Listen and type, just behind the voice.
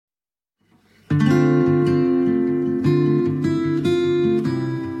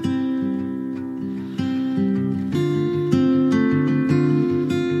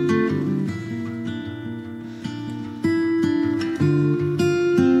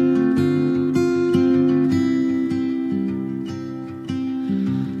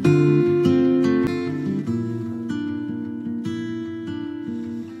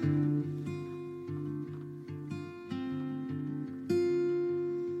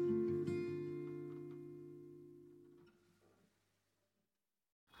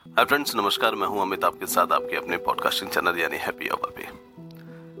Hi friends, नमस्कार। मैं हूं अमित, आपके साथ आपके अपने पॉडकास्टिंग चैनल यानी हैप्पी आवर पे।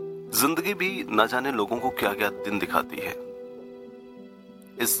 जिंदगी भी न जाने लोगों को क्या क्या दिन दिखाती है।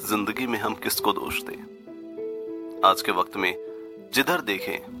 इस जिंदगी में हम किसको दोष दें? आज के वक्त में जिधर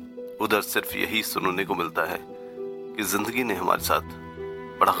देखें उधर सिर्फ यही सुनने को मिलता है कि जिंदगी ने हमारे साथ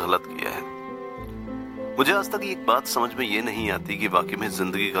बड़ा गलत किया है। मुझे आज तक एक बात समझ में ये नहीं आती कि वाकई में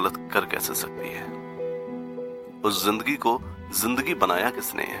जिंदगी गलत कर कैसे सकती है। उस जिंदगी को जिंदगी बनाया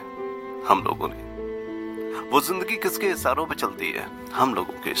किसने है? हम लोगों ने। वो जिंदगी किसके इशारों पे चलती है? हम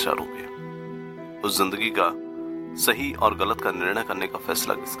लोगों के इशारों पे। उस जिंदगी का सही और गलत का निर्णय करने का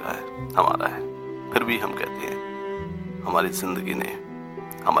फैसला किसका है? हमारा है। फिर भी हम कहते हैं हमारी जिंदगी ने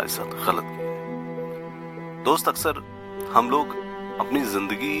हमारे साथ गलत किया है। दोस्त, अक्सर हम लोग अपनी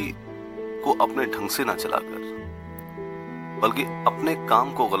जिंदगी को अपने ढंग से ना चलाकर बल्कि अपने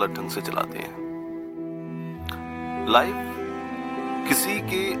काम को गलत ढंग से चलाते हैं। लाइफ किसी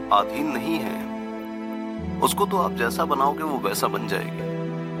के अधीन नहीं है। उसको तो आप जैसा बनाओगे वो वैसा बन जाएगी।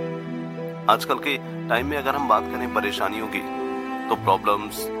 आजकल के टाइम में अगर हम बात करें परेशानियों की, तो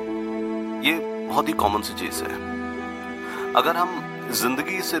प्रॉब्लम्स ये बहुत ही कॉमन सी चीज है। अगर हम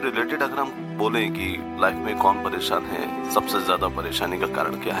जिंदगी से रिलेटेड अगर हम बोलें कि लाइफ में कौन परेशान है, सबसे ज्यादा परेशानी का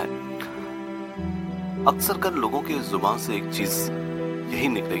कारण क्या है, अक्सर कर लोगों के जुबान से एक चीज यही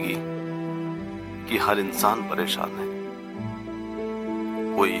निकलेगी कि हर इंसान परेशान है।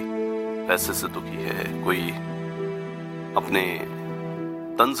 कोई पैसे से दुखी है, कोई अपने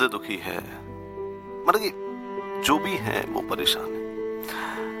तन से दुखी है, मतलब कि जो भी है वो परेशान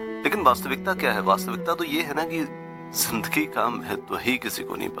है। लेकिन वास्तविकता क्या है? वास्तविकता तो ये है ना कि जिंदगी का महत्व ही किसी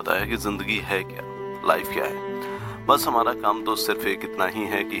को नहीं पता है कि जिंदगी है क्या, लाइफ क्या है। बस हमारा काम तो सिर्फ एक इतना ही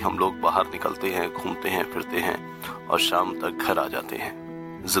है कि हम लोग बाहर निकलते हैं, घूमते हैं, फिरते हैं और शाम तक घर आ जाते हैं।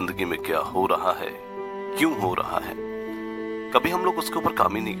 जिंदगी में क्या हो रहा है, क्यों हो रहा है, कभी हम लोग उसके ऊपर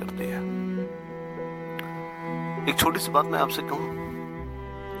काम ही नहीं करते हैं। एक छोटी सी बात मैं आपसे कहूं,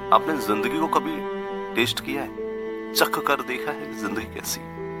 आपने जिंदगी को कभी टेस्ट किया है, चख कर देखा है जिंदगी कैसी?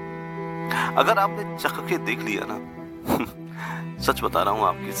 अगर आपने चख के देख लिया ना सच बता रहा हूं,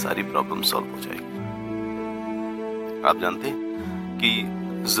 आपकी सारी प्रॉब्लम सॉल्व हो जाएगी। आप जानते हैं कि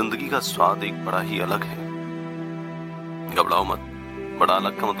जिंदगी का स्वाद एक बड़ा ही अलग है। घबराओ मत। बड़ा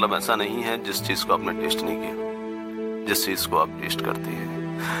अलग का मतलब ऐसा नहीं है जिस चीज को आपने टेस्ट नहीं किया, जिस चीज को आप टेस्ट करते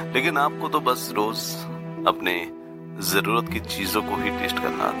हैं। लेकिन आपको तो बस रोज अपने जरूरत की चीजों को ही टेस्ट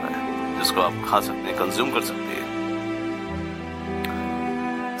करना आता है, जिसको आप खा सकते हैं, कंज्यूम कर सकते हैं।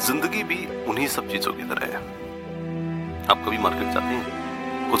 जिंदगी भी उन्हीं सब चीजों की तरह है। आप कभी मार्केट जाते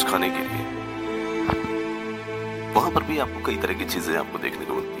हैं कुछ खाने के लिए, वहां पर भी आपको कई तरह की चीजें आपको देखने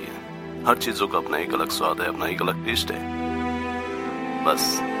को मिलती है। हर चीजों का अपना एक अलग स्वाद है, अपना एक अलग टेस्ट है। बस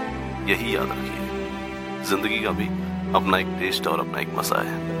यही याद रखिए, जिंदगी का भी अपना एक टेस्ट और अपना एक मजा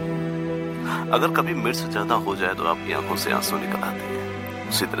है। अगर कभी मिर्च ज्यादा हो जाए तो आपकी आंखों से आंसू निकल आते हैं।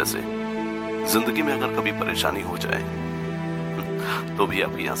 उसी तरह से जिंदगी में अगर कभी परेशानी हो जाए तो भी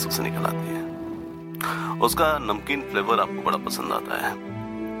आपकी आंसू से निकल आती है। उसका नमकीन फ्लेवर आपको बड़ा पसंद आता है।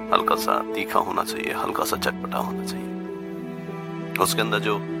 हल्का सा तीखा होना चाहिए, हल्का सा चटपटा होना चाहिए। उसके अंदर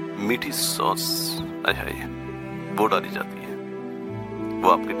जो मीठी सॉस वो डाली जाती है, वो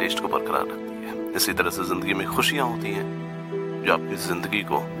आपके टेस्ट को बरकरार रखती है। इसी तरह से जिंदगी में खुशियां होती हैं जो आपकी जिंदगी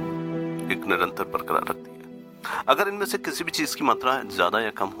को एक निरंतर बरकरार रखती है। अगर इनमें से किसी भी चीज की मात्रा ज्यादा या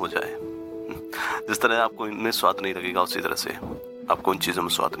कम हो जाए, जिस तरह आपको इनमें स्वाद नहीं लगेगा, उसी तरह से आपको उन चीजों में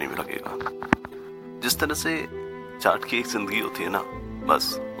स्वाद नहीं लगेगा। जिस तरह से चाट की एक जिंदगी होती है ना,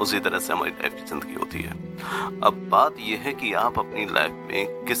 बस उसी तरह से हमारी लाइफ की जिंदगी होती है। अब बात यह है कि आप अपनी लाइफ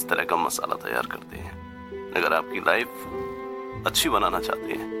में किस तरह का मसाला तैयार करते हैं। अगर आपकी लाइफ अच्छी बनाना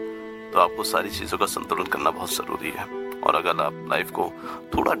चाहते हैं तो आपको सारी चीजों का संतुलन करना बहुत जरूरी है। और अगर आप लाइफ को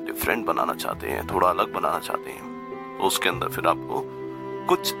थोड़ा डिफरेंट बनाना चाहते हैं, थोड़ा अलग बनाना चाहते हैं, तो उसके अंदर फिर आपको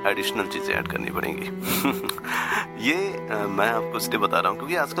कुछ एडिशनल चीजें ऐड करनी पड़ेंगी। ये मैं आपको इसलिए बता रहा हूँ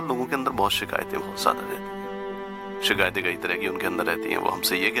क्योंकि आजकल लोगों के अंदर बहुत शिकायतें बहुत ज्यादा रहती हैं। शिकायतें कई तरह की उनके अंदर रहती हैं। वो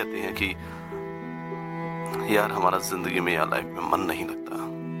हमसे ये कहते हैं कि यार हमारा जिंदगी में या लाइफ में मन नहीं लगता।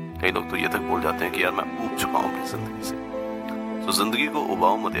 कई लोग तो ये तक बोल जाते हैं कि यार मैं ऊब चुका हूं अपनी जिंदगी से। तो जिंदगी को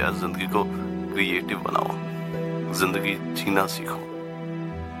उबाओ मत यार, जिंदगी को क्रिएटिव बनाओ, जिंदगी जीना सीखो।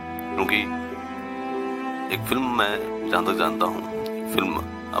 क्योंकि एक फिल्म मैं जहां तक जानता हूं, फिल्म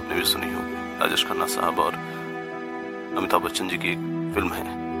आपने भी सुनी होगी, राजेश खन्ना साहब और अमिताभ बच्चन जी की एक फिल्म है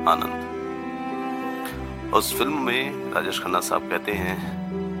आनंद। उस फिल्म में राजेश खन्ना साहब कहते हैं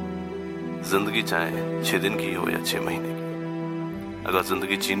जिंदगी चाहे 6 दिन की हो या 6 महीने की, अगर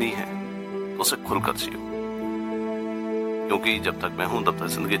जिंदगी जीनी है तो उसे खुलकर जियो। क्योंकि जब तक मैं हूं तब तक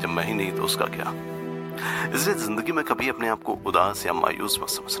जिंदगी, जब मैं ही नहीं तो उसका क्या। इसलिए जिंदगी में कभी अपने आप को उदास या मायूस मत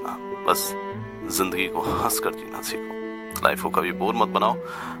समझना, बस जिंदगी को हंस कर जीना सीखो। लाइफ को कभी बोर मत बनाओ,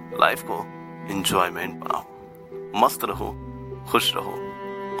 लाइफ को एंजॉयमेंट बनाओ। मस्त रहो, खुश रहो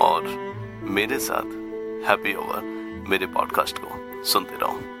और मेरे साथ हैप्पी ओवर मेरे पॉडकास्ट को सुनते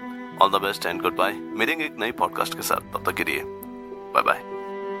रहो। All the best and good bye. मिलेंगे एक नई पॉडकास्ट के साथ, तब तक के लिए बाय बाय।